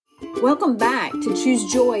Welcome back to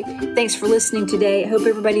Choose Joy. Thanks for listening today. I hope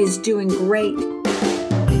everybody is doing great.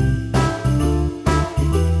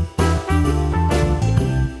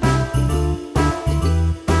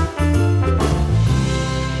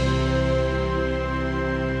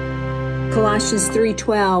 Colossians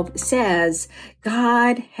 3:12 says,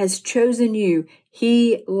 God has chosen you.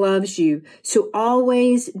 He loves you. So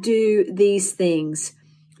always do these things.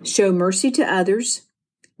 Show mercy to others.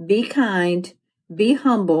 Be kind. Be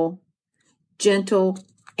humble. Gentle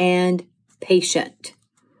and patient.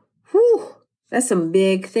 Whew, that's some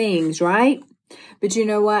big things, right? But you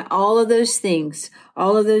know what? All of those things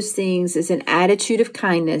is an attitude of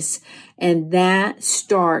kindness, and that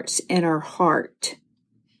starts in our heart.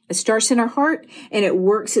 It starts in our heart, and it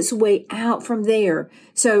works its way out from there.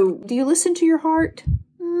 So, do you listen to your heart?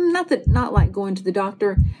 Not like going to the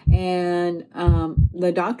doctor and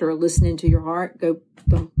the doctor listening to your heart. Go,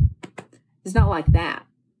 boom. It's not like that.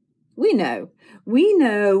 We know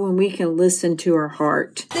when we can listen to our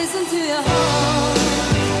heart. Listen to your heart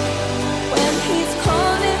when he's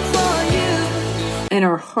calling for you. And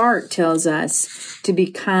our heart tells us to be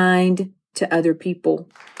kind to other people.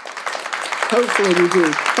 Hopefully we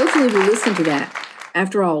do. Hopefully we listen to that.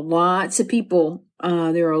 After all, lots of people,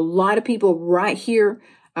 there are a lot of people right here,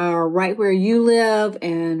 right where you live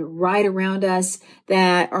and right around us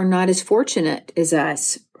that are not as fortunate as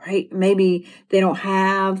us. Right? Maybe they don't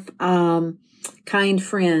have kind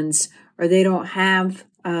friends, or they don't have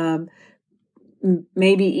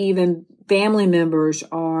maybe even family members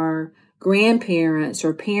or grandparents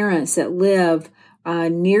or parents that live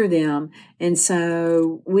near them. And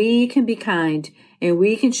so we can be kind and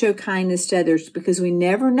we can show kindness to others, because we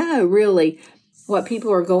never know really what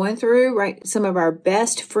people are going through, right? Some of our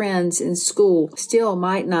best friends in school still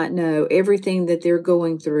might not know everything that they're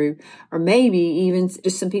going through, or maybe even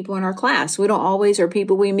just some people in our class. We don't always, or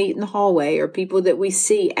people we meet in the hallway, or people that we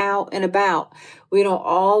see out and about. We don't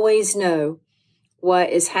always know what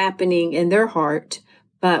is happening in their heart,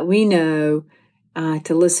 but we know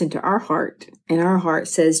to listen to our heart, and our heart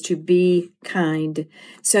says to be kind.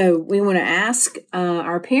 So we want to ask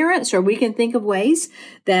our parents, or we can think of ways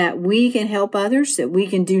that we can help others, that we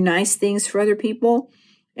can do nice things for other people.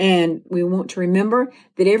 And we want to remember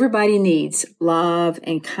that everybody needs love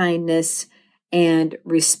and kindness and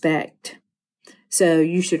respect. So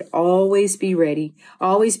you should always be ready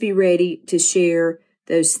to share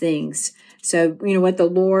those things. So, you know what? The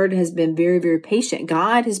Lord has been very, very patient.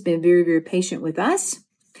 God has been very, very patient with us.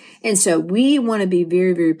 And so we want to be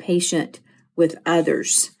very, very patient with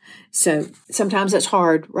others. So sometimes that's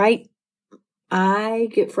hard, right? I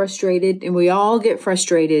get frustrated, and we all get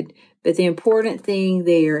frustrated. But the important thing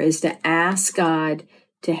there is to ask God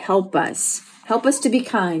to help us to be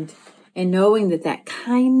kind, and knowing that that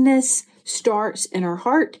kindness starts in our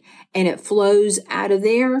heart and it flows out of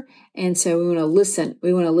there. And so we want to listen.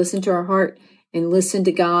 We want to listen to our heart and listen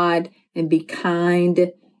to God and be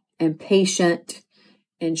kind and patient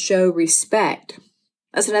and show respect.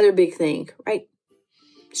 That's another big thing, right?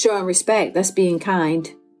 Showing respect, that's being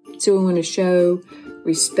kind. So we want to show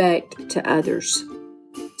respect to others.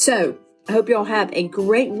 So I hope y'all have a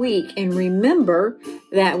great week, and remember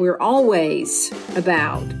that we're always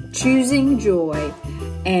about choosing joy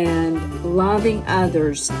and loving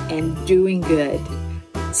others and doing good.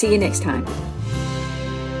 See you next time.